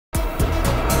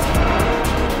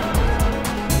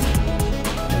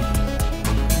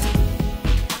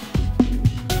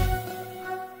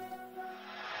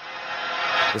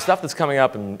stuff that's coming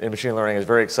up in machine learning is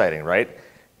very exciting, right?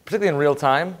 Particularly in real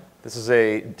time. This is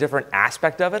a different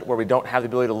aspect of it where we don't have the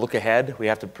ability to look ahead. We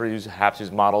have to perhaps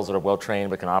use models that are well trained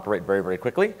but can operate very, very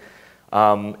quickly.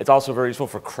 It's also very useful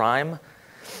for crime,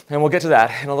 and we'll get to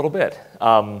that in a little bit.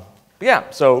 But yeah,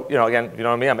 so again, if you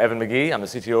know me, I'm Evan McGee. I'm the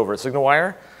CTO over at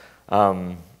SignalWire.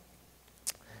 And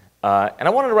I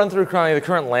wanted to run through kind of the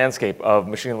current landscape of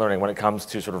machine learning when it comes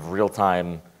to sort of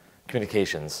real-time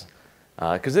communications,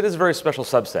 because it is a very special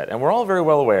subset. And we're all very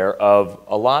well aware of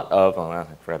a lot of, I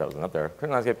forgot that wasn't up there,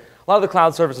 current landscape, a lot of the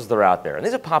cloud services that are out there. And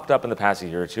these have popped up in the past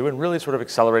year or two and really sort of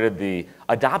accelerated the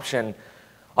adoption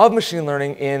of machine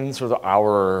learning in sort of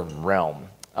our realm.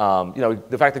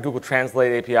 The fact that Google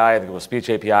Translate API and Google Speech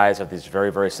APIs have these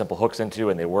very, very simple hooks into,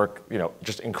 and they work,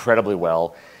 just incredibly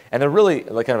well. And they're really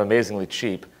kind of amazingly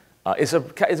cheap. It's a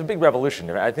big revolution.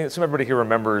 I think everybody here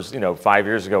remembers, 5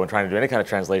 years ago when trying to do any kind of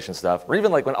translation stuff, or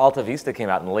even like when Alta Vista came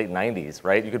out in the late 90s,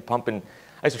 right? You could pump in,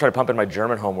 I used to try to pump in my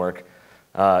German homework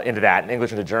into that, and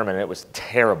English into German, and it was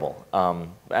terrible.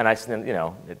 And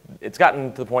it's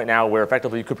gotten to the point now where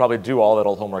effectively you could probably do all that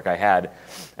old homework I had,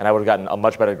 and I would have gotten a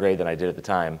much better grade than I did at the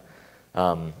time.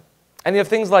 And you have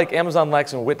things like Amazon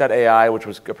Lex and Wit.ai, which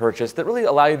was purchased, that really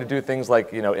allow you to do things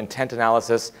like intent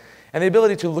analysis and the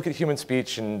ability to look at human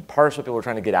speech and parse what people are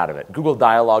trying to get out of it. Google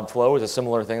Dialogflow is a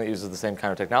similar thing that uses the same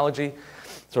kind of technology,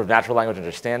 sort of natural language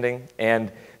understanding.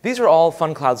 And these are all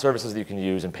fun cloud services that you can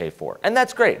use and pay for. And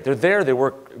that's great. They're there. They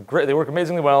work great. They work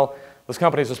amazingly well. Those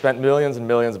companies have spent millions and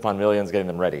millions upon millions getting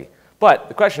them ready. But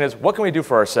the question is, what can we do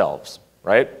for ourselves,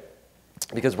 right?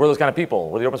 Because we're those kind of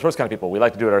people. We're the open source kind of people. We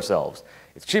like to do it ourselves.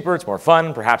 It's cheaper. It's more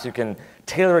fun. Perhaps you can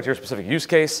tailor it to your specific use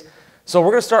case. So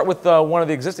we're going to start with one of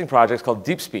the existing projects called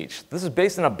Deep Speech. This is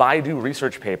based on a Baidu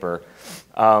research paper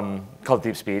called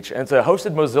Deep Speech, and it's a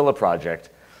hosted Mozilla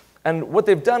project. And what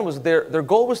they've done was their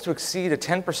goal was to exceed a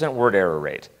 10% word error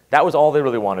rate. That was all they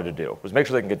really wanted to do, was make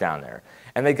sure they can get down there.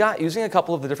 And they got, using a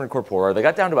couple of the different corpora, they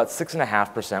got down to about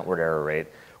 6.5% word error rate,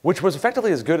 which was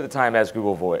effectively as good at the time as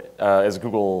Google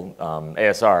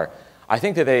ASR. I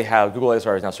think that Google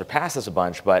ASR has now surpassed this a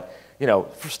bunch, but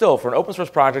still, for an open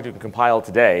source project you can compile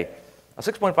today, a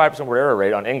 6.5% word error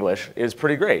rate on English is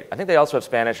pretty great. I think they also have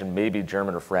Spanish and maybe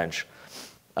German or French.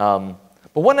 But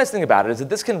one nice thing about it is that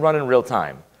this can run in real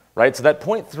time, right? So that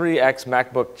 0.3x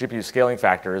MacBook GPU scaling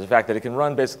factor is the fact that it can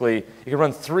run basically, you can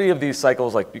run 3 of these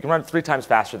cycles, like you can run 3 times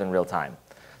faster than real time.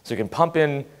 So you can pump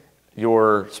in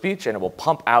your speech and it will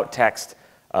pump out text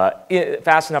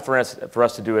fast enough for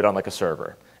us to do it on like a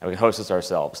server. And we can host this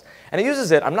ourselves. And it uses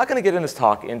it, I'm not going to get in this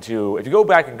talk into, if you go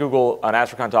back and Google an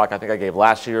AstroCon talk I think I gave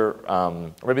last year,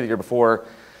 or maybe the year before,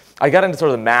 I got into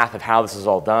sort of the math of how this is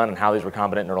all done and how these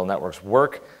recombinant neural networks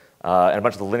work, and a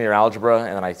bunch of the linear algebra,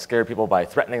 and then I scared people by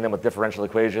threatening them with differential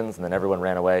equations, and then everyone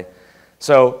ran away.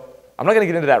 So I'm not going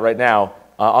to get into that right now.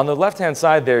 On the left-hand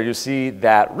side there, you see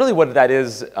that really what that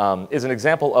is an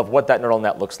example of what that neural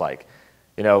net looks like.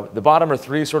 The bottom are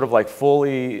 3 sort of like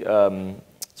fully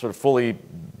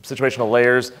situational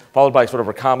layers, followed by sort of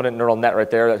recombinant neural net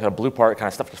right there. That kind of blue part kind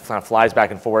of stuff just kind of flies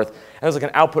back and forth. And there's like an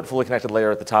output fully connected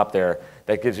layer at the top there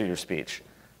that gives you your speech.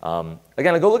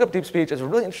 Again, go look up Deep Speech. It's a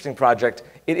really interesting project.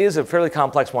 It is a fairly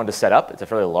complex one to set up. It's a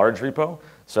fairly large repo.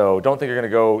 So don't think you're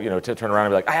going to go, to turn around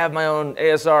and be like, I have my own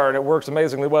ASR and it works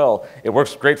amazingly well. It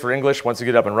works great for English once you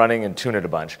get up and running and tune it a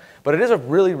bunch. But it is a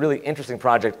really, really interesting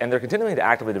project, and they're continuing to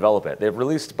actively develop it.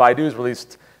 Baidu's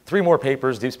released 3 more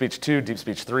papers, Deep Speech 2, Deep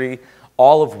Speech 3,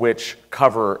 all of which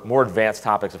cover more advanced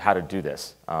topics of how to do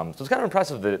this. So it's kind of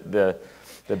impressive that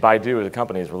Baidu as a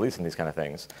company is releasing these kind of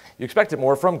things. You expect it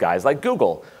more from guys like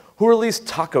Google, who released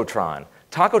Tacotron.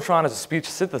 Tacotron is a speech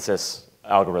synthesis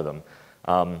algorithm.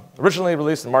 Originally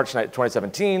released in March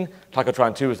 2017.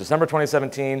 Tacotron 2 is December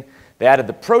 2017. They added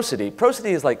the prosody.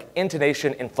 Prosody is like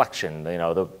intonation inflection.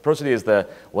 The prosody is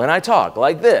when I talk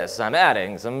like this, I'm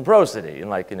adding some prosody.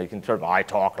 And you can sort of, I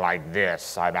talk like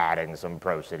this, I'm adding some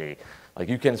prosody. Like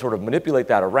you can sort of manipulate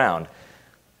that around.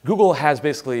 Google has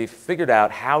basically figured out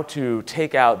how to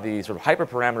take out the sort of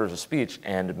hyperparameters of speech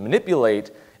and manipulate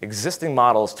existing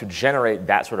models to generate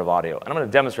that sort of audio. And I'm going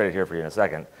to demonstrate it here for you in a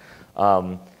second.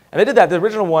 And they did that. The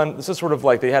original one, this is sort of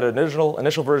like they had an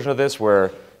initial version of this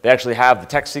where they actually have the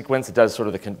text sequence that does sort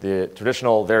of their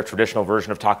traditional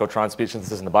version of Tacotron speech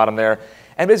synthesis in the bottom there,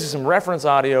 and basically some reference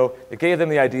audio that gave them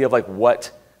the idea of like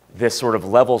what this sort of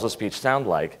levels of speech sound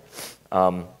like.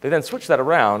 They then switched that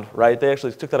around, right? They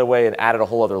actually took that away and added a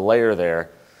whole other layer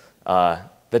there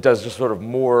that does just sort of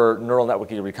more neural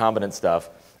networky recombinant stuff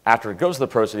after it goes to the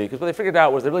prosody, because what they figured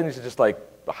out was they really need to just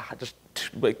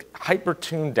hyper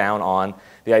tune down on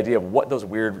the idea of what those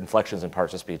weird inflections and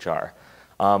parts of speech are.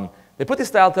 They put these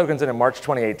style tokens in March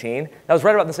 2018. That was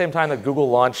right about the same time that Google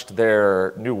launched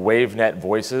their new WaveNet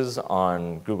voices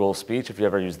on Google Speech, if you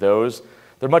ever use those.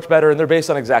 They're much better, and they're based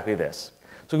on exactly this.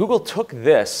 So Google took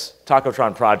this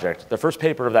Tacotron project, the first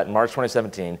paper of that in March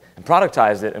 2017, and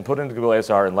productized it and put it into Google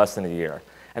ASR in less than a year.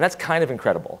 And that's kind of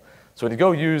incredible. So when you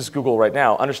go use Google right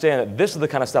now, understand that this is the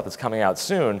kind of stuff that's coming out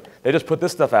soon. They just put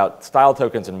this stuff out, style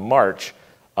tokens, in March.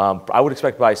 I would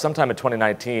expect by sometime in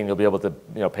 2019, you'll be able to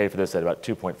pay for this at about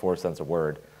 2.4 cents a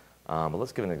word. But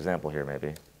let's give an example here,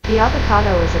 maybe. The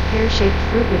avocado is a pear-shaped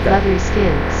fruit with leathery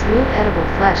skin, smooth edible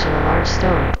flesh, and a large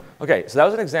stone. Okay, so that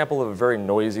was an example of a very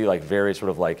noisy, very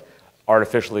sort of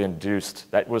artificially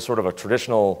induced. That was sort of a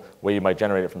traditional way you might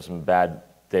generate it from some bad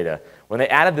data. When they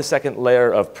added the second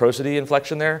layer of prosody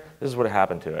inflection there, this is what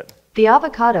happened to it. The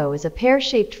avocado is a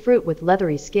pear-shaped fruit with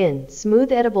leathery skin, smooth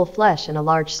edible flesh, and a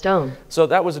large stone. So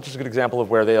that was just a good example of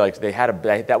where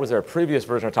that was their previous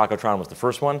version of Tacotron was the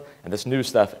first one, and this new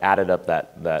stuff added up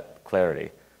that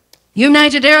clarity.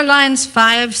 United Airlines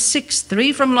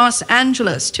 563 from Los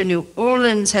Angeles to New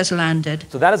Orleans has landed.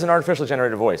 So that is an artificially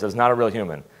generated voice. That's not a real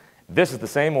human. This is the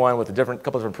same one with a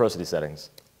couple different prosody settings.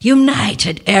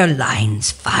 United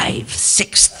Airlines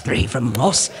 563 from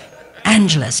Los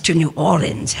Angeles to New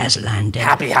Orleans has landed.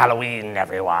 Happy Halloween,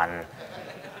 everyone.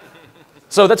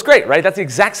 So that's great, right? That's the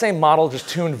exact same model, just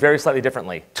tuned very slightly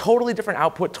differently. Totally different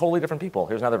output, totally different people.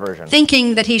 Here's another version.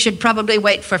 Thinking that he should probably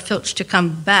wait for Filch to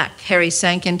come back, Harry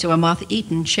sank into a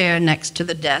moth-eaten chair next to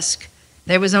the desk.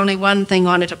 There was only one thing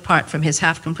on it apart from his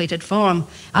half-completed form,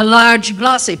 a large,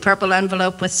 glossy purple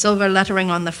envelope with silver lettering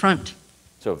on the front.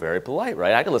 So very polite,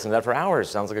 right? I could listen to that for hours.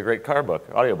 Sounds like a great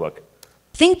audiobook.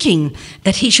 Thinking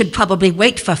that he should probably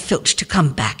wait for Filch to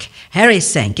come back, Harry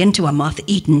sank into a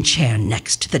moth-eaten chair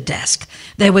next to the desk.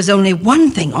 There was only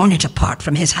one thing on it apart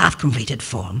from his half-completed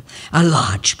form, a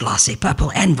large, glossy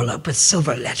purple envelope with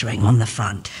silver lettering on the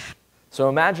front. So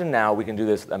imagine now we can do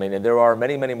this. I mean, and there are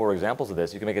many, many more examples of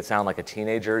this. You can make it sound like a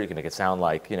teenager. You can make it sound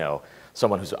like,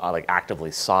 someone who's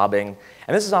actively sobbing.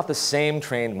 And this is off the same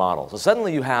trained model. So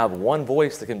suddenly you have one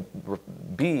voice that can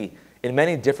be in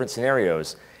many different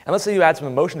scenarios. And let's say you add some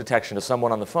emotion detection to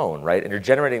someone on the phone, right? And you're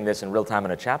generating this in real time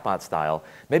in a chatbot style.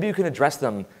 Maybe you can address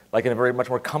them in a very much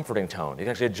more comforting tone. You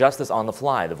can actually adjust this on the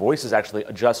fly. The voices actually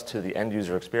adjust to the end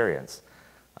user experience.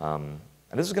 And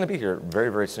this is going to be here very,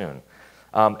 very soon.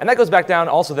 And that goes back down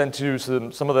also then to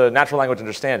some of the natural language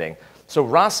understanding. So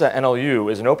RASA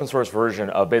NLU is an open source version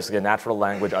of basically a natural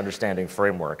language understanding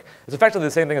framework. It's effectively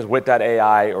the same thing as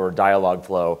wit.ai or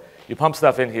Dialogflow. You pump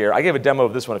stuff in here. I gave a demo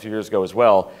of this one a few years ago as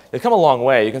well. They've come a long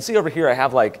way. You can see over here I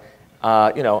have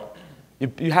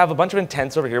you have a bunch of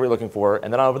intents over here we're looking for,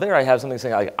 and then over there I have something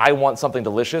saying I want something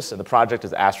delicious, and the project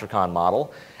is Astrakhan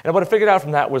model. And what I figured out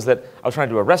from that was that I was trying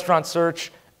to do a restaurant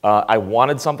search. I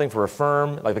wanted something for a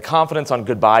firm. The confidence on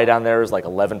goodbye down there is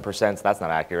 11%, so that's not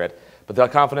accurate. But the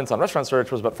confidence on restaurant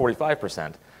search was about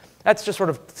 45%. That's just sort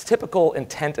of typical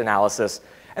intent analysis.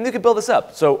 And you could build this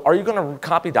up. So are you going to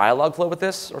copy Dialogflow with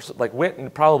this, or like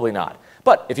WIT? Probably not.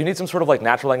 But if you need some sort of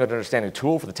natural language understanding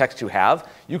tool for the text you have,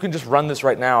 you can just run this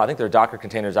right now. I think there are Docker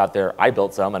containers out there. I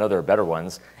built some. I know there are better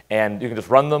ones. And you can just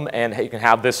run them, and you can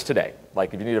have this today.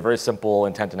 If you need a very simple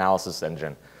intent analysis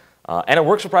engine. And it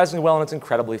works surprisingly well, and it's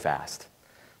incredibly fast.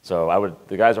 So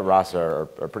the guys at RASA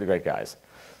are pretty great guys.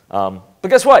 But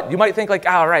guess what? You might think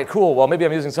all right, cool. Well, maybe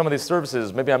I'm using some of these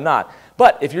services. Maybe I'm not.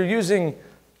 But if you're using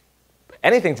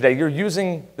anything today, you're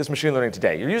using this machine learning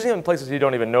today. You're using it in places you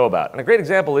don't even know about. And a great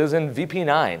example is in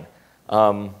VP9. Did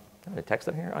I text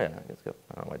it here? Oh, yeah. Let's go.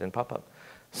 I don't know why it didn't pop up.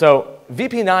 So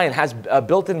VP9 has a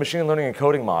built-in machine learning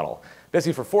encoding model.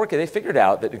 Basically, for 4K, they figured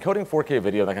out that encoding 4K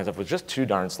video and that kind of stuff was just too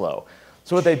darn slow.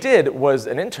 So what they did was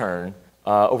an intern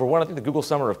over I think the Google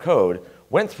Summer of Code,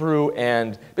 went through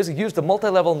and basically used a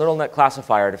multi-level neural net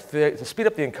classifier to speed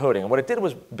up the encoding. And what it did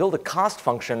was build a cost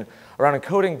function around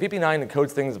encoding. VP9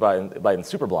 encodes things in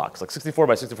super blocks, 64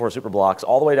 by 64 super blocks,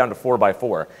 all the way down to 4 by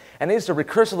 4. And it needs to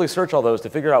recursively search all those to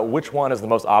figure out which one is the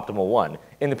most optimal one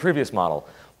in the previous model.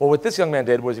 Well, what this young man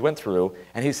did was he went through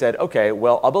and he said, okay,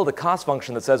 well, I'll build a cost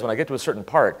function that says when I get to a certain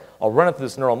part, I'll run it through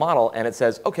this neural model, and it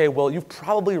says, okay, well, you've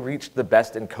probably reached the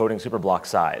best encoding superblock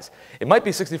size. It might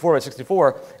be 64 by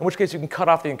 64, in which case you can cut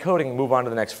off the encoding and move on to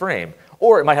the next frame.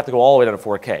 Or it might have to go all the way down to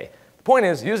 4K. The point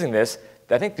is, using this,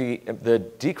 I think the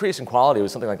decrease in quality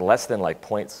was something less than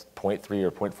 0.3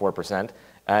 or 0.4%,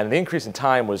 and the increase in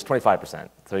time was 25%.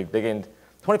 So they gained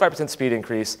 25% speed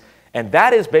increase. And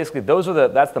that is basically,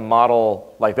 that's the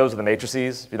model, those are the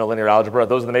matrices, if you know linear algebra,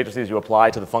 those are the matrices you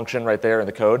apply to the function right there in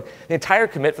the code. The entire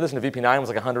commit for this in VP9 was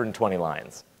 120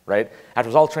 lines, right? After it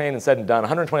was all trained and said and done,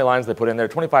 120 lines they put in there,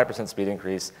 25% speed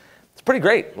increase. It's pretty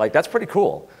great, that's pretty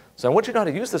cool. So once you know how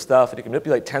to use this stuff and you can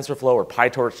manipulate TensorFlow or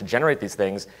PyTorch to generate these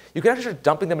things, you can actually start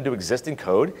dumping them into existing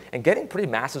code and getting pretty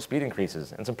massive speed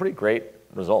increases and some pretty great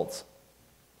results.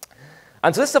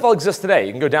 And so this stuff all exists today.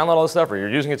 You can go download all this stuff, or you're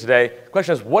using it today. The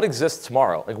question is, what exists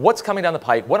tomorrow? Like, what's coming down the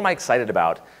pike? What am I excited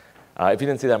about? If you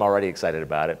didn't see that, I'm already excited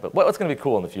about it. But what's going to be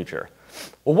cool in the future?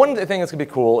 Well, one thing that's going to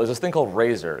be cool is this thing called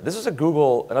RAISR. This is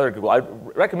another Google. I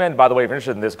recommend, by the way, if you're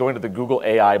interested in this, going to the Google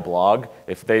AI blog.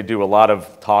 If they do a lot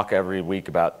of talk every week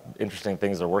about interesting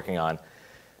things they're working on.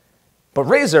 But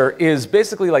RAISR is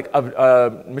basically like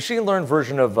a machine-learned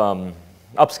version of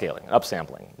upscaling,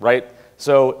 upsampling, right?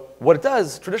 So what it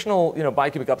does, traditional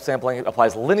bicubic upsampling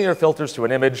applies linear filters to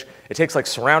an image. It takes like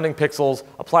surrounding pixels,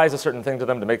 applies a certain thing to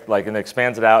them to make and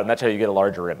expands it out, and that's how you get a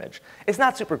larger image. It's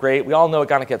not super great. We all know it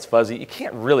kind of gets fuzzy. You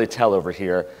can't really tell over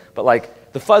here, but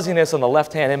like the fuzziness on the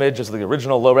left-hand image is the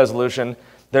original low resolution.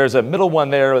 There's a middle one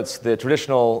there. It's the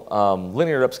traditional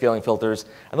linear upscaling filters,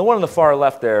 and the one on the far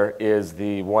left there is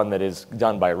the one that is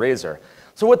done by RAISR.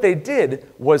 So what they did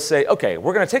was say, okay,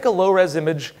 we're going to take a low-res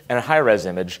image and a high-res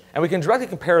image, and we can directly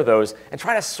compare those and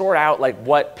try to sort out like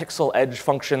what pixel edge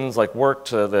functions like work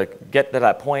to get to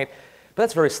that point. But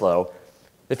that's very slow.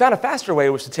 They found a faster way,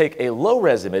 was to take a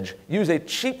low-res image, use a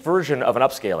cheap version of an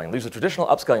upscaling, use a traditional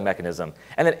upscaling mechanism,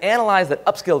 and then analyze that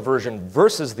upscaled version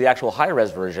versus the actual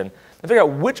high-res version, and figure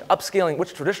out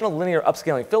which traditional linear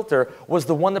upscaling filter was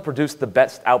the one that produced the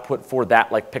best output for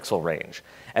that like pixel range.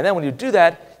 And then when you do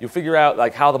that, you figure out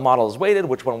like how the model is weighted,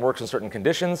 which one works in certain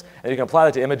conditions, and you can apply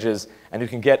that to images, and you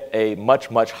can get a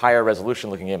much, much higher resolution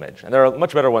looking image. And there are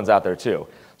much better ones out there too.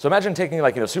 So imagine taking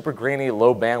like super grainy,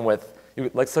 low bandwidth.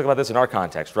 Let's talk about this in our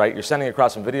context, right? You're sending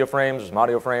across some video frames, or some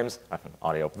audio frames,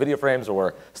 video frames,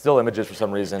 or still images for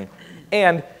some reason,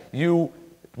 and you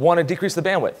want to decrease the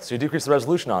bandwidth, so you decrease the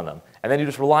resolution on them, and then you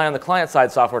just rely on the client-side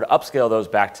software to upscale those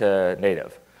back to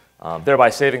native. Thereby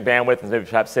saving bandwidth and maybe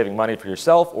perhaps saving money for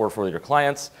yourself or for your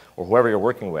clients or whoever you're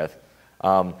working with.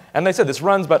 And they said this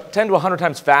runs about 10 to 100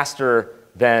 times faster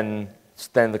than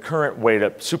the current way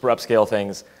to super upscale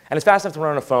things, and it's fast enough to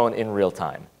run on a phone in real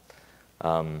time.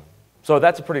 So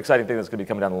that's a pretty exciting thing that's going to be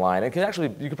coming down the line. And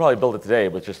you could probably build it today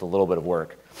with just a little bit of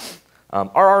work.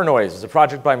 RRNoise is a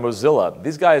project by Mozilla.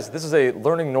 These guys, this is a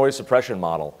learning noise suppression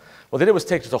model. What they did was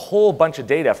take just a whole bunch of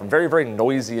data from very, very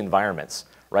noisy environments,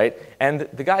 right? And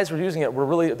the guys who were using it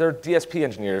were they're DSP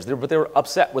engineers, but they were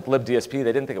upset with libDSP. They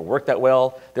didn't think it worked that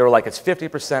well. They were like, it's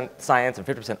 50% science and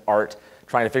 50% art,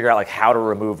 trying to figure out like how to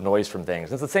remove noise from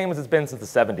things. And it's the same as it's been since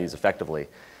the 70s, effectively.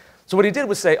 So what he did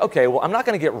was say, okay, well, I'm not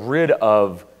going to get rid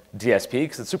of DSP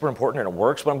because it's super important and it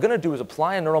works. What I'm going to do is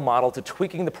apply a neural model to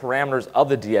tweaking the parameters of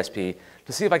the DSP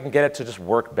to see if I can get it to just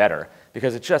work better,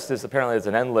 because it just is apparently there's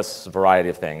an endless variety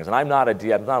of things. And I'm not an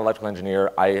electrical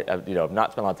engineer. I have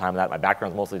not spent a lot of time on that. My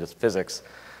background is mostly just physics,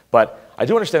 but I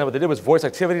do understand that what they did was voice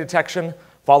activity detection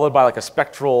followed by like a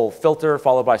spectral filter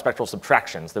followed by spectral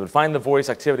subtractions. They would find the voice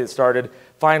activity that started,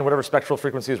 find whatever spectral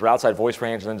frequencies were outside voice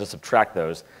range, and then just subtract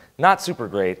those. Not super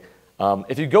great.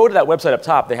 If you go to that website up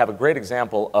top, they have a great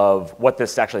example of what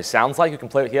this actually sounds like. You can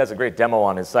play. He has a great demo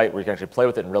on his site where you can actually play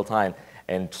with it in real time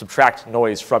and subtract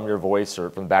noise from your voice or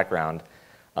from the background.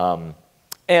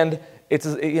 And it's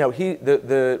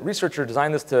the researcher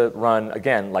designed this to run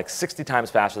again like 60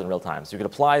 times faster than real time. So you can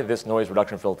apply this noise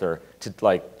reduction filter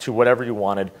to whatever you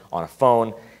wanted on a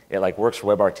phone. It works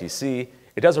for WebRTC.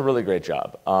 It does a really great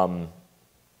job.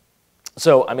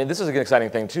 So, I mean, this is an exciting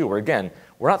thing, too, where, again,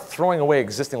 we're not throwing away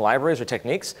existing libraries or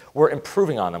techniques. We're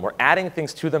improving on them. We're adding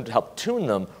things to them to help tune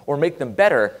them or make them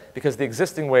better, because the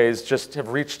existing ways just have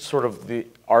reached sort of the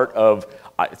art of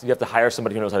you have to hire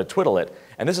somebody who knows how to twiddle it.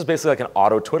 And this is basically like an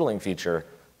auto-twiddling feature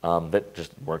that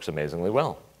just works amazingly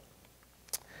well.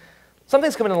 Some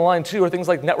things coming in the line, too, are things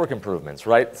like network improvements,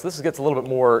 right? So this gets a little bit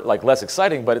more less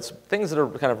exciting, but it's things that are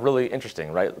kind of really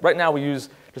interesting, right? Right now we use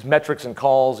just metrics and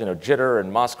calls, jitter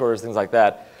and Moss scores, things like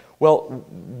that. Well,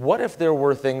 what if there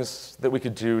were things that we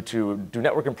could do to do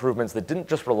network improvements that didn't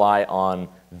just rely on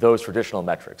those traditional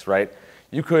metrics, right?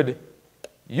 You could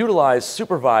utilize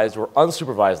supervised or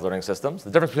unsupervised learning systems.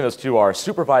 The difference between those two are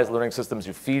supervised learning systems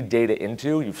you feed data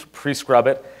into, you pre-scrub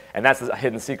it, and that's the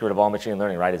hidden secret of all machine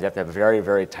learning, right, is you have to have very,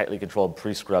 very tightly controlled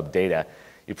pre-scrubbed data.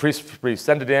 You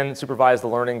send it in, supervise the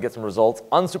learning, get some results.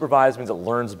 Unsupervised means it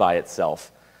learns by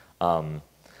itself.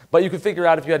 But you could figure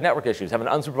out if you had network issues, have an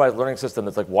unsupervised learning system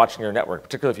that's like watching your network,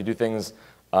 particularly if you do things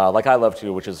like I love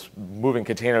to, which is moving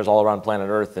containers all around planet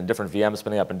Earth and different VMs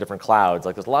spinning up in different clouds.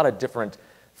 There's a lot of different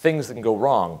things that can go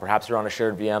wrong. Perhaps you're on a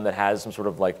shared VM that has some sort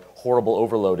of horrible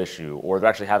overload issue, or they're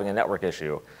actually having a network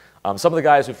issue. Some of the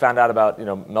guys who found out about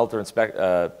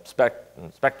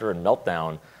Spectre and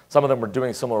Meltdown Some of them were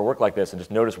doing similar work like this and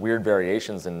just noticed weird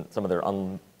variations in some of their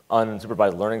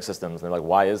unsupervised learning systems. And they're like,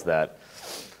 why is that?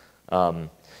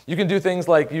 You can do things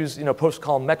like use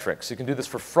post-call metrics. You can do this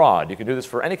for fraud. You can do this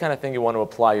for any kind of thing you want to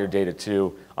apply your data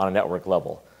to on a network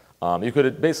level. You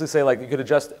could basically say, like, you could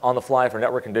adjust on the fly for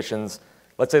network conditions.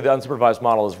 Let's say the unsupervised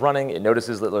model is running. It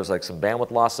notices that there's like some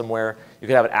bandwidth loss somewhere. You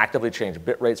could have it actively change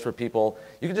bit rates for people.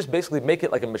 You can just basically make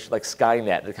it like like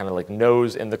Skynet that kind of like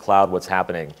knows in the cloud what's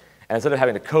happening. And instead of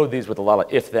having to code these with a lot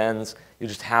of if-thens, you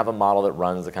just have a model that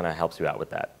runs that kind of helps you out with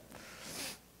that.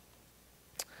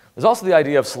 There's also the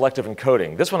idea of selective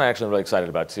encoding. This one I'm actually really excited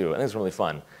about too. I think it's really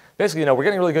fun. Basically, we're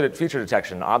getting really good at feature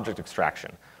detection and object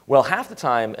extraction. Well, half the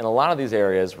time in a lot of these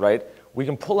areas, right, we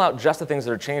can pull out just the things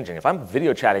that are changing. If I'm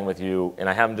video chatting with you and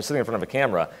I have just sitting in front of a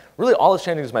camera, really all that's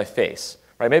changing is my face.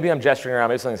 Right? Maybe I'm gesturing around,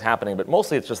 maybe something's happening, but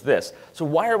mostly it's just this. So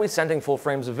why are we sending full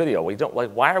frames of video?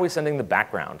 Why are we sending the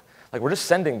background? Like, we're just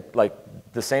sending like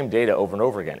the same data over and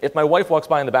over again. If my wife walks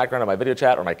by in the background of my video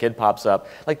chat or my kid pops up,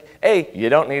 like, A, you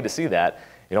don't need to see that.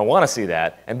 You don't want to see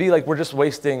that. And B, like, we're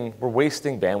wasting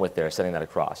bandwidth there sending that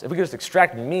across. If we could just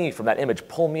extract me from that image,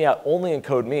 pull me out, only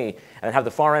encode me, and have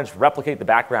the far end replicate the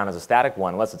background as a static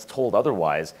one unless it's told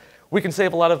otherwise, we can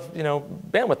save a lot of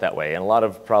bandwidth that way and a lot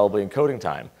of probably encoding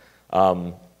time.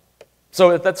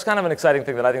 So that's kind of an exciting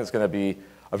thing that I think is going to be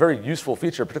a very useful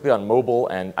feature, particularly on mobile.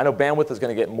 And I know bandwidth is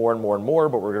going to get more and more and more,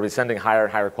 but we're going to be sending higher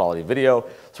and higher quality video.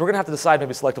 So we're going to have to decide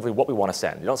maybe selectively what we want to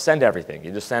send. You don't send everything.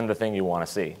 You just send the thing you want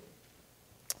to see.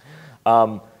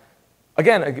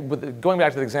 Again, going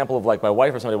back to the example of like my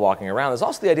wife or somebody walking around, there's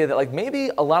also the idea that like maybe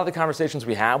a lot of the conversations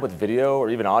we have with video or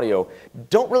even audio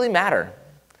don't really matter.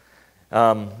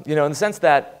 In the sense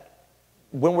that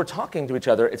when we're talking to each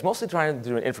other, it's mostly trying to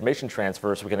do an information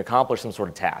transfer so we can accomplish some sort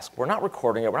of task. We're not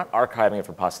recording it. We're not archiving it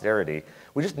for posterity.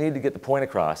 We just need to get the point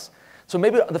across. So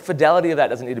maybe the fidelity of that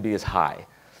doesn't need to be as high.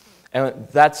 And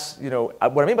that's, what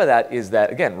I mean by that is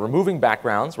that, again, removing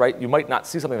backgrounds, right? You might not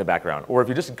see something in the background. Or if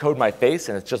you just encode my face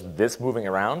and it's just this moving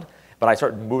around, but I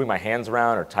start moving my hands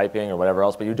around or typing or whatever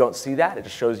else, but you don't see that, it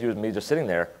just shows you as me just sitting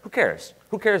there. Who cares?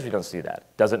 Who cares if you don't see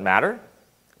that? Does it matter?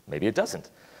 Maybe it doesn't.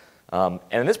 And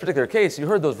in this particular case, you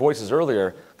heard those voices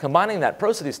earlier, combining that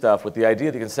prosody stuff with the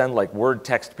idea that you can send like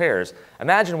word-text pairs.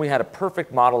 Imagine we had a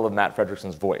perfect model of Matt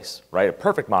Fredrickson's voice, right? A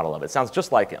perfect model of it. It sounds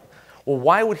just like him. Well,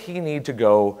 why would he need to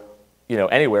go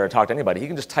anywhere and talk to anybody? He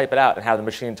can just type it out and have the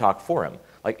machine talk for him.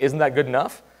 Like, isn't that good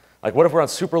enough? Like, what if we're on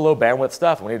super low bandwidth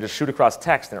stuff and we need to shoot across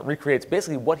text and it recreates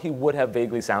basically what he would have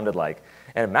vaguely sounded like?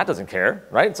 And Matt doesn't care,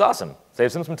 right? It's awesome.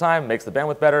 Saves him some time, makes the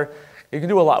bandwidth better. You can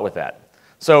do a lot with that.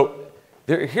 So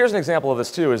here's an example of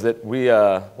this too, is that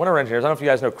one of our engineers, I don't know if you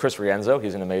guys know Chris Rienzo,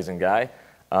 he's an amazing guy,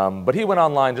 but he went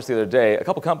online just the other day. A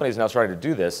couple companies now starting to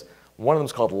do this. One of them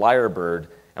is called Lyrebird.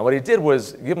 And what he did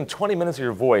was give them 20 minutes of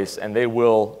your voice, and they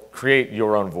will create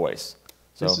your own voice.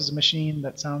 So, this is a machine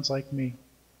that sounds like me.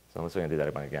 So let's see if I can do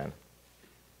that again.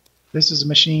 This is a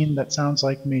machine that sounds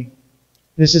like me.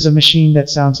 This is a machine that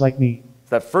sounds like me.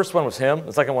 So that first one was him.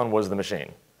 The second one was the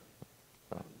machine.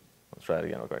 So let's try it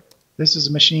again real quick. This is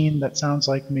a machine that sounds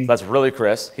like me. So that's really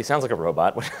Chris. He sounds like a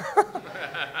robot.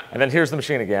 And then here's the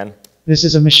machine again. This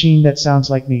is a machine that sounds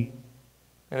like me.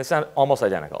 And they sound almost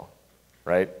identical,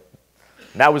 right?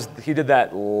 He did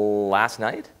that last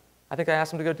night. I think I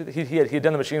asked him to go do that. He had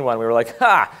done the machine one. We were like,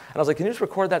 ha! And I was like, can you just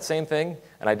record that same thing?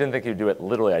 And I didn't think he'd do it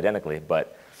literally identically,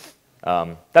 but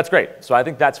that's great. So I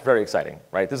think that's very exciting,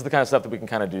 right? This is the kind of stuff that we can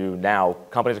kind of do now.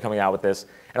 Companies are coming out with this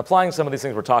and applying some of these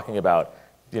things we're talking about.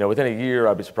 Within a year,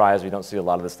 I'd be surprised if you don't see a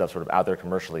lot of this stuff sort of out there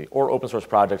commercially or open source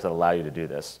projects that allow you to do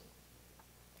this.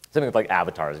 Something with like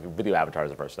avatars, video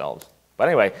avatars of ourselves. But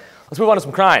anyway, let's move on to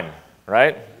some crime,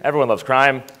 right? Everyone loves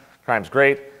crime. Crime's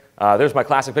great. There's my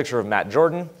classic picture of Matt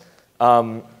Jordan.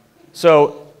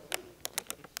 So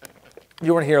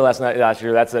you weren't here last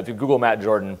year. If you Google Matt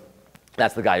Jordan,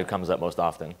 that's the guy who comes up most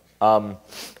often.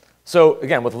 So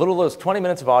again, with little as 20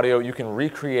 minutes of audio, you can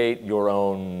recreate your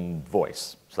own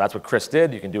voice. So that's what Chris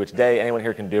did. You can do it today. Anyone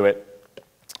here can do it.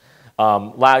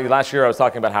 Last year, I was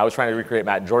talking about how I was trying to recreate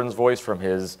Matt Jordan's voice from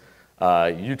his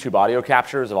YouTube audio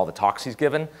captures of all the talks he's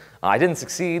given. I didn't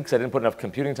succeed because I didn't put enough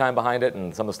computing time behind it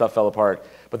and some of the stuff fell apart.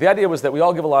 But the idea was that we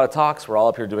all give a lot of talks. We're all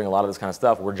up here doing a lot of this kind of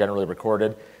stuff. We're generally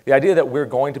recorded. The idea that we're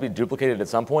going to be duplicated at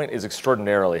some point is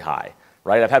extraordinarily high,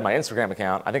 right? I've had my Instagram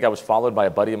account. I think I was followed by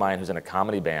a buddy of mine who's in a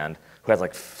comedy band who has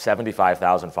like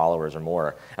 75,000 followers or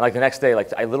more. And like the next day,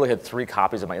 like I literally had 3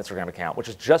 copies of my Instagram account, which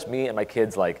is just me and my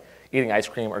kids like eating ice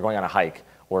cream or going on a hike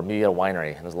or me at a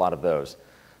winery. And there's a lot of those.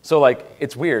 So like,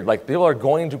 it's weird. Like people are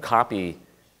going to copy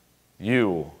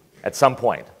you at some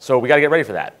point. So we got to get ready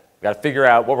for that. We've got to figure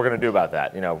out what we're going to do about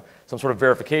that. You know, some sort of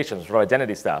verification, some sort of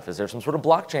identity stuff. Is there some sort of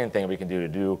blockchain thing we can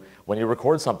do when you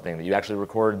record something, that you actually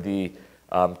record the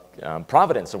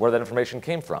provenance of where that information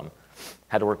came from?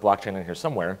 Had to work blockchain in here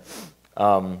somewhere.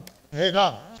 Hey,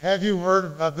 Doc, have you heard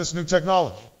about this new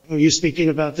technology? Are you speaking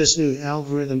about this new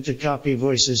algorithm to copy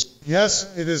voices?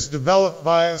 Yes, it is developed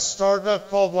by a startup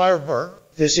called RAISR.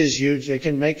 This is huge. They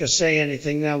can make us say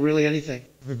anything now, really anything.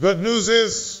 The good news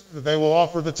is that they will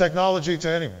offer the technology to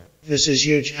anyone. This is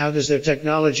huge. How does their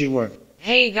technology work?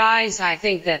 Hey guys, I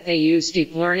think that they use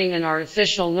deep learning and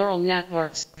artificial neural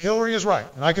networks. Hillary is right,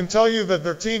 and I can tell you that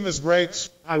their team is great.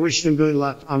 I wish them good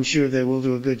luck. I'm sure they will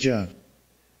do a good job.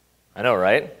 I know,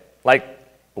 right? Like,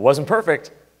 it wasn't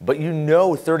perfect, but you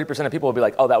know 30% of people will be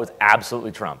like, oh, that was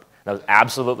absolutely Trump. That was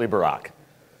absolutely Barack.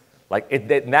 Like,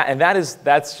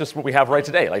 that's just what we have right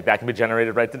today. Like, that can be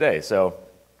generated right today. So,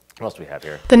 what else do we have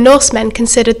here? The Norsemen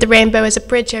considered the rainbow as a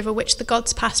bridge over which the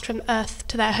gods passed from Earth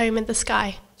to their home in the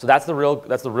sky. So that's the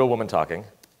real woman talking.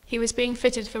 He was being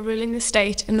fitted for ruling the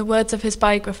state, in the words of his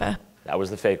biographer. That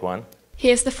was the fake one. He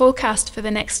is the forecast for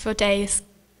the next 4 days.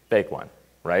 Fake one,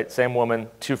 right? Same woman,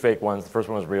 two fake ones. The first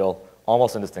one was real,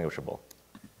 almost indistinguishable.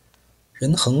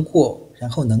 人恒过，然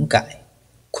后能改，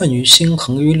困于心，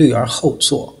恒于虑而后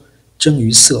作，争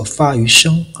于色，发于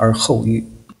声而后喻。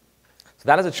 So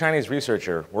that is a Chinese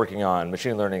researcher working on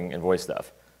machine learning and voice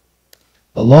stuff.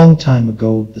 A long time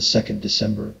ago, the 2nd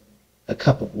December, a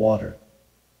cup of water.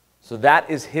 So that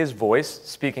is his voice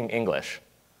speaking English.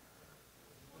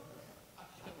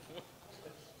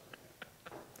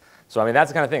 So I mean, that's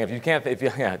the kind of thing.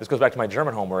 This goes back to my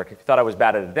German homework. If you thought I was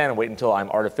bad at it then, wait until I'm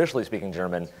artificially speaking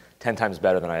German 10 times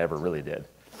better than I ever really did.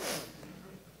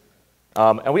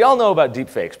 And we all know about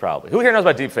deepfakes, probably. Who here knows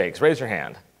about deepfakes? Raise your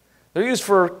hand. They're used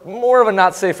for more of a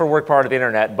not safe for work part of the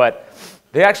internet, but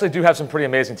they actually do have some pretty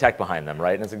amazing tech behind them,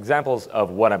 right? And it's examples of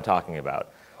what I'm talking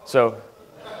about. So,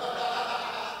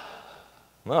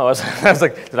 no, I was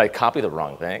like, did I copy the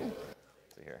wrong thing?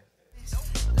 Let's see here. So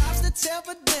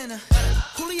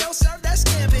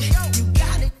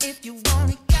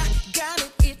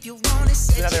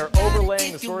now they're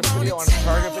overlaying the source video on its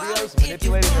target videos,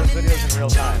 manipulating those videos in real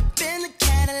time.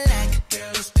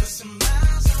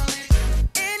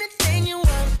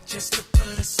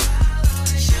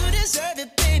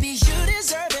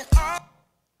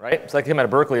 Right? It's like came out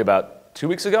of Berkeley about 2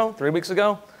 weeks ago, 3 weeks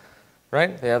ago,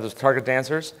 right? They have those target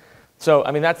dancers. So,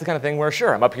 I mean, that's the kind of thing where,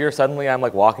 sure, I'm up here, suddenly I'm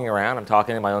like walking around, I'm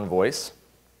talking in my own voice.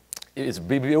 It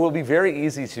will be very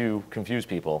easy to confuse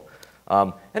people.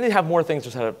 And you have more things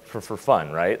just for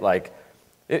fun, right? Like,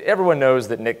 everyone knows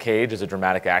that Nick Cage is a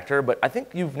dramatic actor, but I think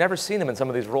you've never seen him in some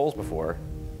of these roles before.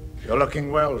 You're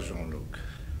looking well, Jean-Luc.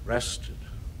 Rested.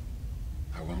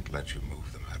 I won't let you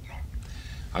move them, Admiral.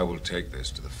 I will take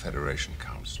this to the Federation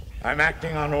Council. I'm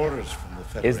acting on orders from the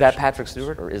Federation. Is that Patrick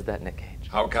Stewart or is that Nick Cage?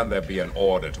 How can there be an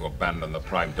order to abandon the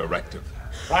Prime Directive?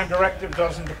 Prime Directive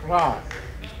doesn't apply.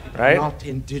 Right? Not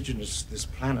indigenous to this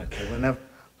planet. They were never...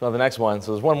 So the next one.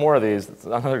 So there's one more of these. It's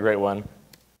another great one.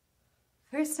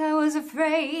 First I was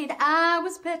afraid, I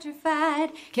was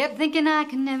petrified. Kept thinking I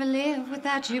could never live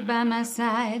without you by my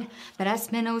side. But I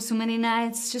spent oh so many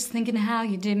nights just thinking how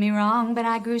you did me wrong. But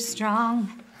I grew strong,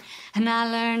 and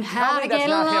I learned how to get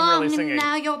along. Really and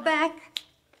now you're back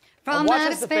from watch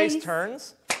outer as the space. face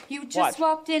turns. You just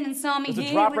walked in and saw me There's a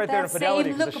here drop with right there that in fidelity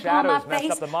same because look the upon my shadows messed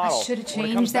face. up the model. I should have When it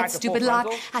changed comes that back to stupid full lock.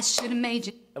 frontal, I should have made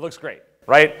you. It looks great,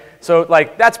 right? So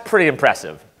like that's pretty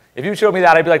impressive. If you showed me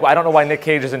that, I'd be like, well, I don't know why Nick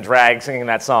Cage is in drag singing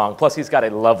that song. Plus, he's got a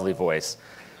lovely voice.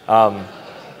 But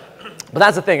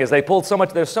that's the thing, is they pulled so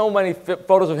much, there's so many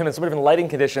photos of him in so many different lighting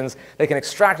conditions, they can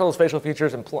extract all those facial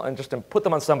features and put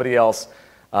them on somebody else.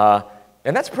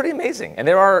 And that's pretty amazing. And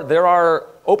there are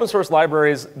open source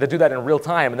libraries that do that in real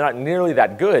time, and they're not nearly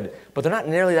that good, but they're not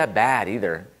nearly that bad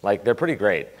either. Like, they're pretty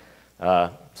great.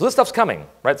 So this stuff's coming,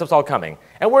 right? Stuff's all coming.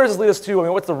 And where does this lead us to? I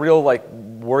mean, what's the real like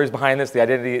worries behind this? The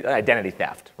identity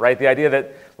theft, right? The idea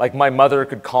that like my mother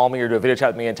could call me or do a video chat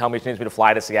with me and tell me she needs me to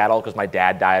fly to Seattle because my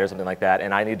dad died or something like that,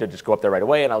 and I need to just go up there right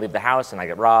away and I leave the house and I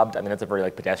get robbed. I mean, that's a very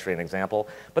like pedestrian example,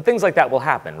 but things like that will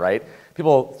happen, right?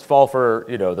 People fall for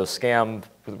those scam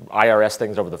IRS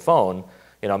things over the phone.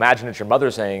 Imagine it's your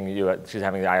mother saying she's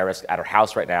having the IRS at her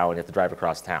house right now and you have to drive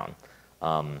across town.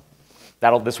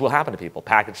 This will happen to people.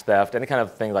 Package theft, any kind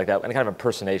of thing like that, any kind of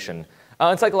impersonation.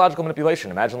 And psychological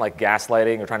manipulation. Imagine like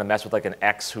gaslighting or trying to mess with like an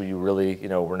ex who you really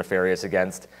were nefarious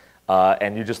against,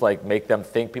 and you just like make them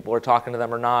think people are talking to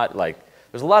them or not. Like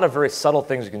there's a lot of very subtle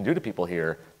things you can do to people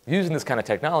here using this kind of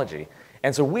technology.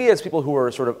 And so we as people who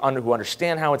are sort of who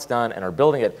understand how it's done and are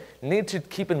building it need to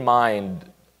keep in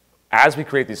mind as we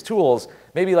create these tools,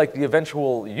 maybe like the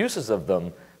eventual uses of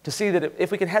them, to see that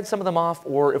if we can head some of them off,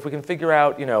 or if we can figure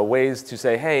out ways to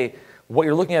say, hey, what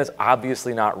you're looking at is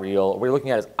obviously not real, what you're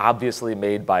looking at is obviously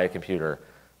made by a computer.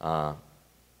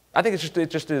 I think it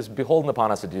just is beholden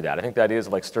upon us to do that. I think the ideas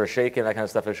of like stir, shake, and that kind of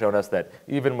stuff have shown us that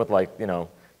even with like,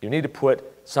 you need to put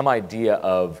some idea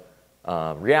of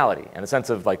reality and a sense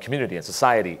of like community and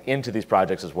society into these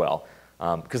projects as well.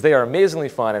 Because they are amazingly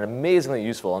fun and amazingly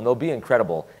useful, and they'll be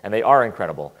incredible, and they are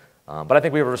incredible. But I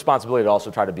think we have a responsibility to also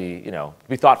try to be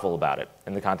thoughtful about it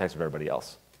in the context of everybody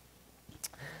else.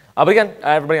 But again,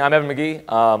 everybody, I'm Evan McGee.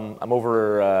 I'm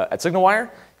over at SignalWire. You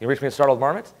can reach me at Startled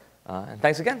Marmot. And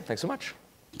thanks again. Thanks so much.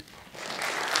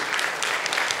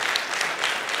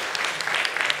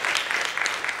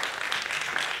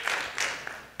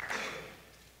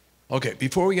 Okay,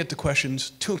 before we get to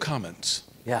questions, 2 comments.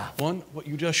 Yeah. One, what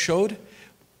you just showed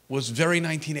was very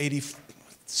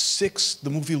 1986, the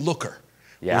movie Looker.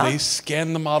 Yeah. Where they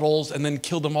scan the models and then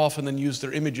kill them off and then use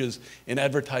their images in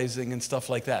advertising and stuff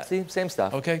like that. See, same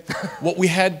stuff. Okay? What we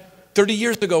had 30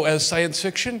 years ago as science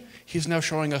fiction, he's now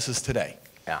showing us as today.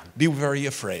 Yeah. Be very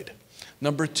afraid.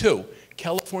 Number 2,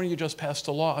 California just passed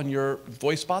a law on your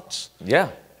voice bots.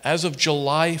 Yeah. As of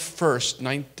July 1st,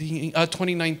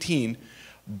 2019,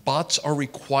 bots are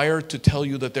required to tell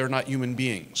you that they're not human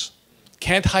beings.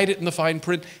 Can't hide it in the fine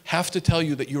print, have to tell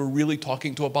you that you're really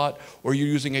talking to a bot or you're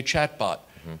using a chat bot.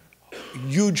 Mm-hmm.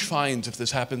 Huge fines if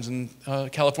this happens in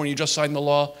California. You just signed the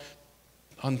law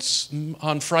on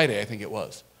Friday, I think it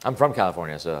was. I'm from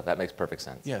California, so that makes perfect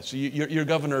sense. Yeah, so your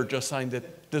governor just signed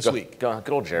it this week. Good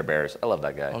old Jer Bears. I love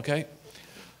that guy. Okay.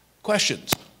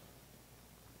 Questions?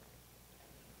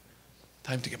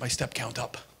 Time to get my step count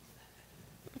up.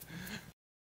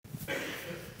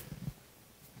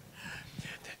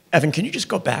 Evan, can you just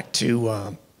go back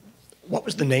to what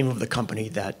was the name of the company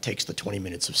that takes the 20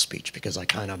 minutes of speech? Because I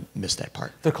kind of missed that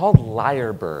part. They're called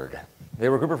Lyrebird. They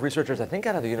were a group of researchers, I think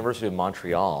out of the University of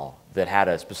Montreal, that had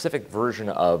a specific version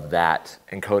of that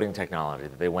encoding technology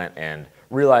that they went and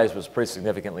realized was pretty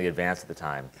significantly advanced at the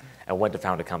time, and went to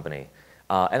found a company.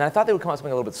 And I thought they would come out with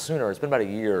something a little bit sooner. It's been about a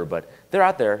year, but they're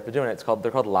out there. They're doing it.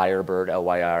 They're called Lyrebird,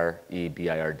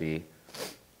 Lyrebird.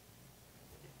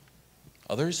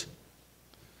 Others?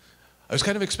 I was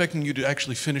kind of expecting you to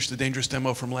actually finish the dangerous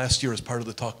demo from last year as part of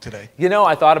the talk today.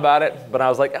 I thought about it, but I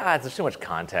was like, there's too much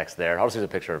context there. I'll just use a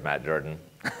picture of Matt Jordan.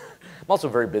 I'm also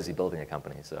very busy building a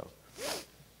company, so.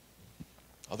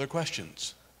 Other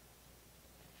questions?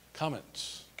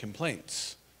 Comments?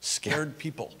 Complaints? Scared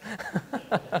people?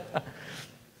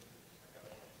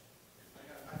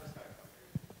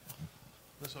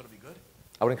 This ought to be good.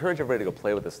 I would encourage everybody to go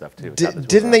play with this stuff too.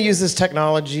 Didn't they use this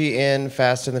technology in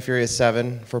Fast and the Furious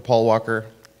 7 for Paul Walker?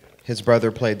 His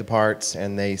brother played the parts,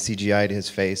 and they CGI'd his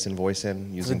face and voice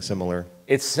in using similar.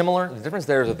 It's similar. The difference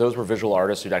there is that those were visual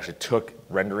artists who actually took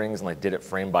renderings and like did it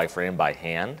frame by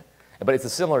hand. But it's a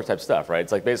similar type stuff, right?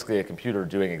 It's like basically a computer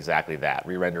doing exactly that,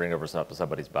 re-rendering over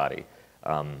somebody's body.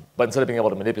 But instead of being able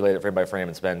to manipulate it frame by frame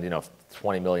and spend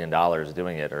 $20 million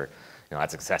doing it, or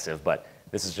that's excessive. But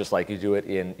this is just like you do it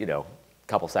in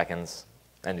couple seconds,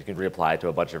 and you can reapply it to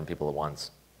a bunch of different people at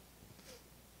once.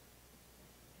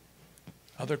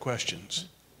 Other questions?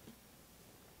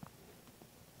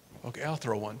 Okay, I'll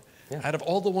throw one. Yeah. Out of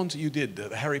all the ones that you did,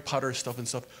 the Harry Potter stuff and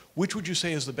stuff, which would you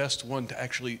say is the best one to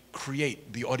actually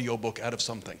create the audiobook out of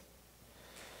something?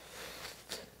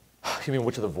 You mean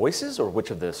which of the voices or which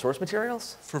of the source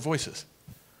materials? For voices.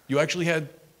 You actually had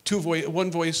one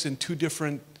voice in 2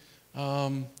 different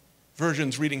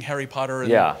versions reading Harry Potter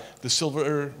and the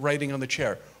silver writing on the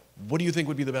chair. What do you think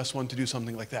would be the best one to do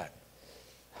something like that?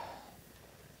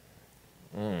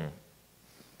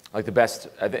 Like the best,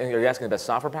 are you asking the best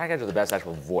software package or the best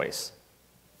actual voice?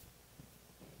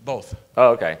 Both.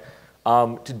 Oh, okay.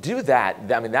 To do that,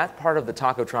 that's part of the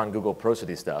Tacotron Google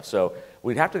Prosody stuff. So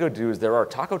we'd have to go do is there are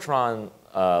Tacotron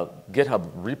GitHub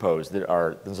repos that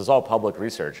are, this is all public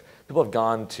research. People have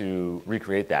gone to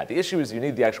recreate that. The issue is you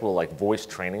need the actual voice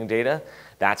training data.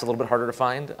 That's a little bit harder to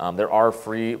find. There are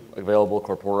free available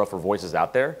corpora for voices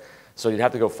out there. So you'd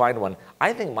have to go find one.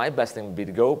 I think my best thing would be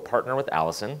to go partner with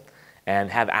Allison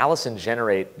and have Allison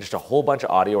generate just a whole bunch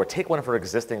of audio, or take one of her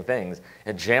existing things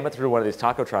and jam it through one of these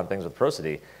Tacotron things with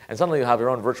Prosody, and suddenly you'll have your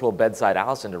own virtual bedside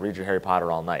Allison to read you Harry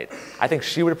Potter all night. I think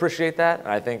she would appreciate that, and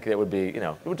I think it would be,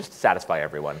 it would just satisfy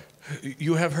everyone.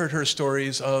 You have heard her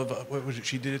stories of, what was it,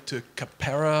 she did it to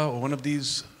Capera or one of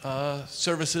these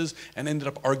services and ended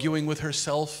up arguing with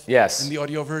herself in the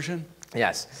audio version?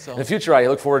 Yes. So. In the future, I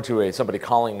look forward to somebody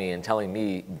calling me and telling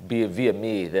me, via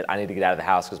me, that I need to get out of the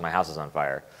house because my house is on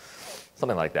fire.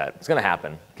 Something like that. It's going to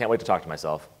happen. Can't wait to talk to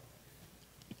myself.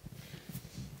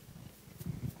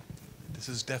 This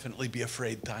is definitely be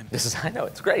afraid time. This is, I know,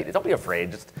 it's great. Don't be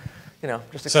afraid. Just, you know,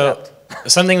 just accept. So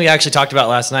something we actually talked about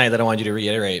last night that I wanted you to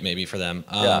reiterate maybe for them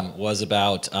Yeah. was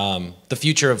about the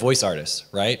future of voice artists,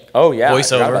 right? Oh, yeah, I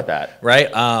forgot voiceover, about that.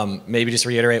 right? Maybe just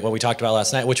reiterate what we talked about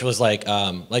last night, which was like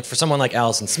for someone like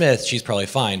Allison Smith, she's probably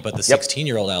fine, but the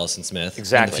 16-year-old Allison Smith in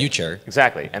the future.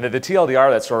 Exactly. And the TLDR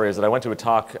of that story is that I went to a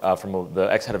talk from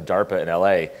the ex-head of DARPA in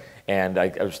LA, and I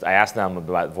asked them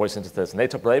about voice synthesis, and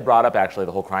they brought up actually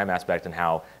the whole crime aspect and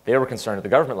how they were concerned at the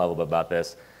government level about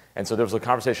this. And so there was a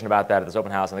conversation about that at this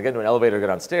open house, and I get into an elevator, get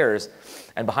downstairs,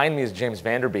 and behind me is James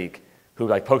Vanderbeek, who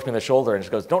like pokes me in the shoulder and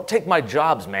just goes, "Don't take my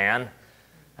jobs, man."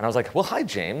 And I was like, "Well, hi,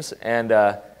 James." And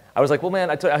I was like, "Well, man,"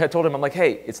 I told him, I'm like,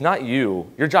 "Hey, it's not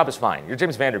you. Your job is fine. You're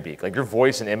James Vanderbeek. Like your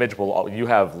voice and image you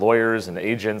have lawyers and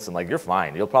agents, and like you're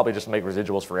fine. You'll probably just make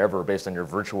residuals forever based on your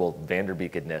virtual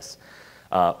Vanderbeekedness."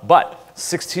 But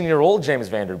 16-year-old James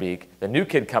Vanderbeek, the new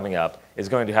kid coming up, is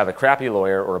going to have a crappy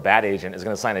lawyer or a bad agent, is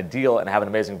going to sign a deal and have an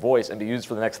amazing voice and be used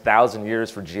for the next 1,000 years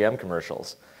for GM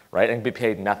commercials, right? And be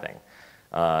paid nothing.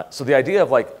 So the idea of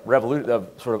like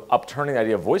sort of upturning the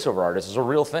idea of voiceover artists is a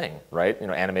real thing, right? You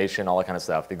know, animation, all that kind of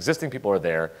stuff. The existing people are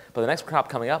there, but the next crop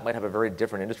coming up might have a very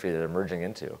different industry that they're merging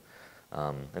into.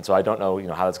 And so I don't know,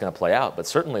 how that's going to play out, but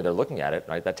certainly they're looking at it,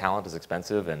 right? That talent is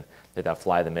expensive, and they got to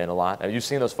fly them in a lot. Have you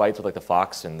seen those fights with like the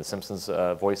Fox and the Simpsons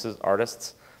voices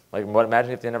artists? Like,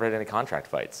 imagine if they never had any contract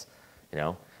fights,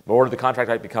 Or the contract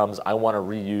fight becomes, I want to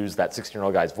reuse that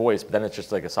 16-year-old guy's voice, but then it's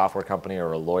just like a software company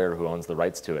or a lawyer who owns the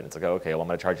rights to it. And it's like, okay, well, I'm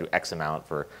going to charge you X amount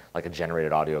for like a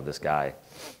generated audio of this guy,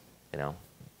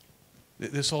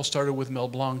 This all started with Mel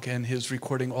Blanc and his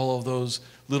recording all of those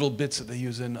little bits that they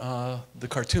use in the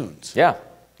cartoons. Yeah,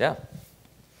 yeah.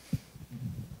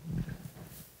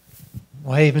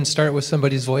 Why even start with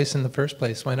somebody's voice in the first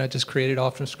place? Why not just create it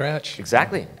all from scratch?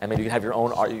 Exactly. I mean, you can have your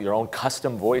own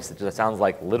custom voice that just sounds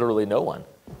like literally no one.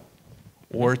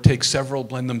 Or take several,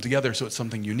 blend them together so it's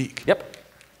something unique. Yep,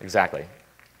 exactly.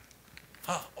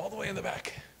 All the way in the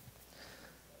back.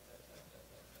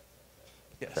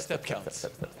 Yeah, step counts.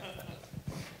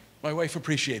 My wife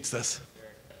appreciates this.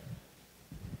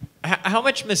 How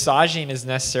much massaging is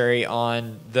necessary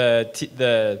on the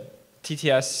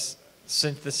TTS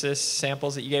synthesis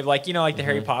samples that you gave? Like, like the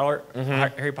Harry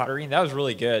Pottering? That was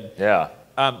really good. Yeah.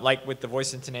 Like with the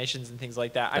voice intonations and things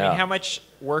like that. I mean, how much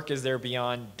work is there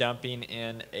beyond dumping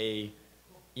in a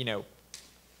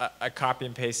copy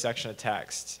and paste section of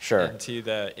text into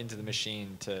the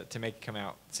machine to make it come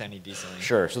out sounding decently?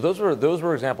 Sure. So those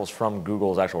were examples from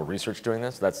Google's actual research doing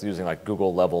this. That's using like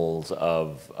Google levels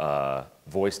of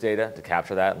voice data to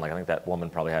capture that. And like I think that woman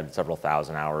probably had several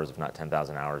thousand hours, if not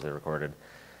 10,000 hours, they recorded.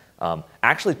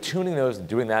 Actually tuning those and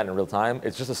doing that in real time,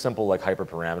 it's just a simple like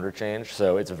hyperparameter change.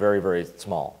 So it's very, very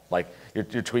small. Like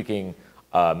you're tweaking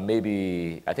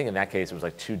maybe, I think in that case it was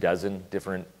like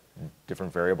 24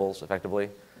 different variables effectively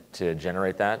to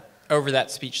generate that. Over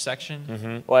that speech section?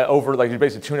 Mm-hmm. Well, like you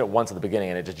basically tune it once at the beginning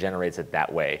and it just generates it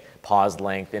that way. Pause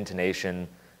length, intonation,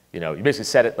 you basically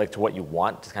set it like to what you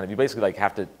want. To kind of, you basically like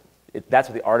have to, that's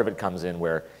where the art of it comes in,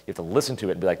 where you have to listen to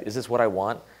it and be like, is this what I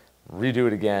want? Redo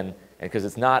it again. Because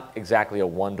it's not exactly a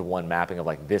one-to-one mapping of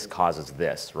like this causes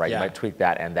this, right? Yeah. You might tweak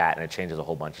that, and it changes a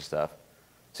whole bunch of stuff.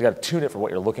 So you got to tune it for what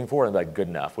you're looking for and be like good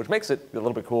enough, which makes it a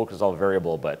little bit cool because it's all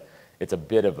variable, but it's a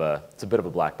bit of a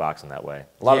black box in that way.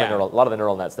 A lot of the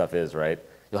neural net stuff is, right?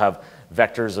 You'll have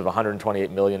vectors of 128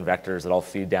 million vectors that all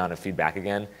feed down and feed back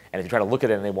again, and if you try to look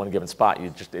at it in any one given spot,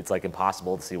 it's like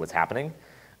impossible to see what's happening.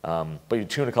 But you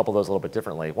tune a couple of those a little bit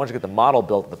differently. Once you get the model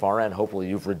built at the far end, hopefully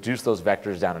you've reduced those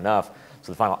vectors down enough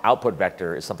so the final output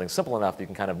vector is something simple enough that you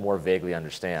can kind of more vaguely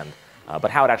understand. But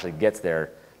how it actually gets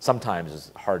there sometimes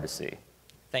is hard to see.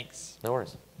 Thanks. No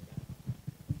worries.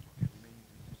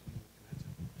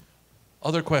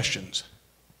 Other questions?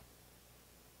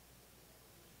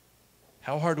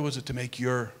 How hard was it to make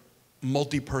your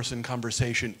multi-person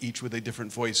conversation, each with a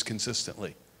different voice,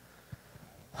 consistently?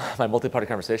 My multi-party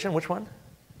conversation? Which one?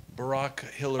 Barack,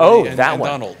 Hillary, and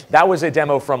Donald. That was a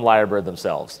demo from Lyrebird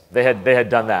themselves. They had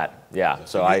done that. Yeah.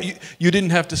 So you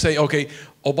didn't have to say, okay,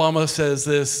 Obama says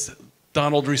this,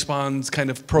 Donald responds, kind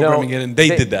of programming it, and they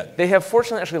did that. They have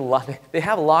fortunately actually they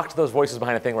have locked those voices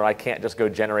behind a thing where I can't just go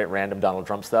generate random Donald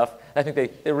Trump stuff. I think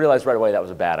they realized right away that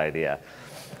was a bad idea.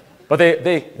 But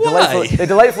they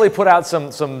delightfully put out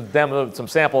some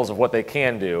samples of what they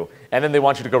can do, and then they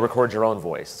want you to go record your own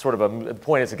voice. Sort of the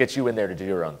point is to get you in there to do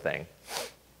your own thing.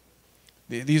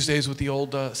 These days with the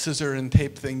old scissor and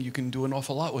tape thing, you can do an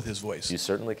awful lot with his voice. You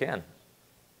certainly can.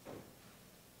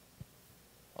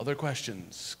 Other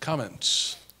questions,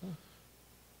 comments?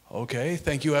 Okay,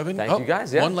 thank you, Evan. Thank you,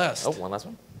 guys. Yeah. One last. Oh, one last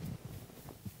one.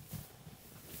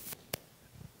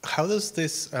 how does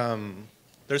this,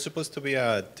 there's supposed to be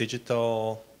a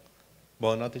digital,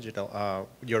 well, not digital,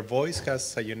 your voice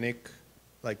has a unique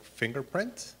like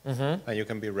fingerprint, and you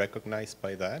can be recognized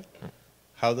by that.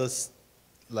 How does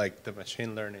like the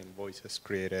machine learning voices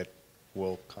created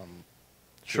will come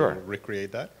to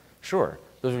recreate that? Sure.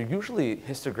 Those are usually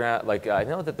histogram, like I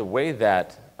know that the way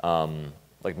that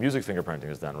like music fingerprinting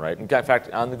is done, right? In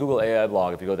fact, on the Google AI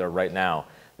blog, if you go there right now,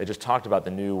 they just talked about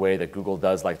the new way that Google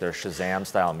does like their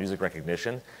Shazam-style music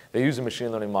recognition. They use a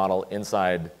machine learning model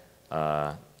inside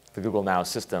the Google Now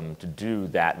system to do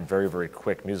that very, very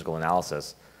quick musical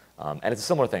analysis. And it's a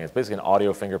similar thing. It's basically an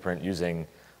audio fingerprint using,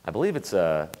 I believe it's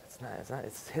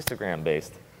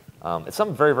histogram-based. It's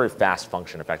some very, very fast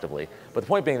function, effectively. But the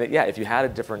point being that, yeah, if you had a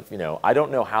different, I don't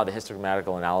know how the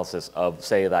histogrammatical analysis of,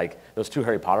 say, like those two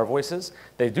Harry Potter voices,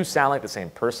 they do sound like the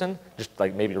same person, just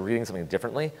like maybe reading something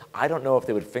differently. I don't know if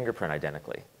they would fingerprint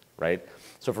identically, right?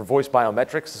 So for voice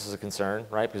biometrics, this is a concern,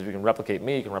 right? Because if you can replicate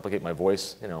me, you can replicate my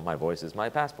voice. My voice is my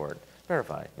passport.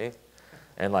 Verify me.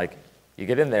 And like, you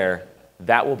get in there,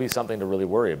 that will be something to really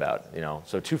worry about.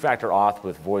 So two-factor auth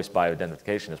with voice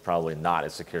bioidentification is probably not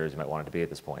as secure as you might want it to be at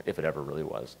this point, if it ever really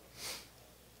was.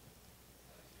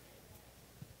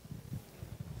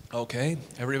 Okay,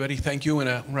 everybody, thank you, and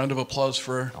a round of applause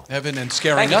for Evan and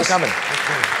scaring us. Thank you for coming.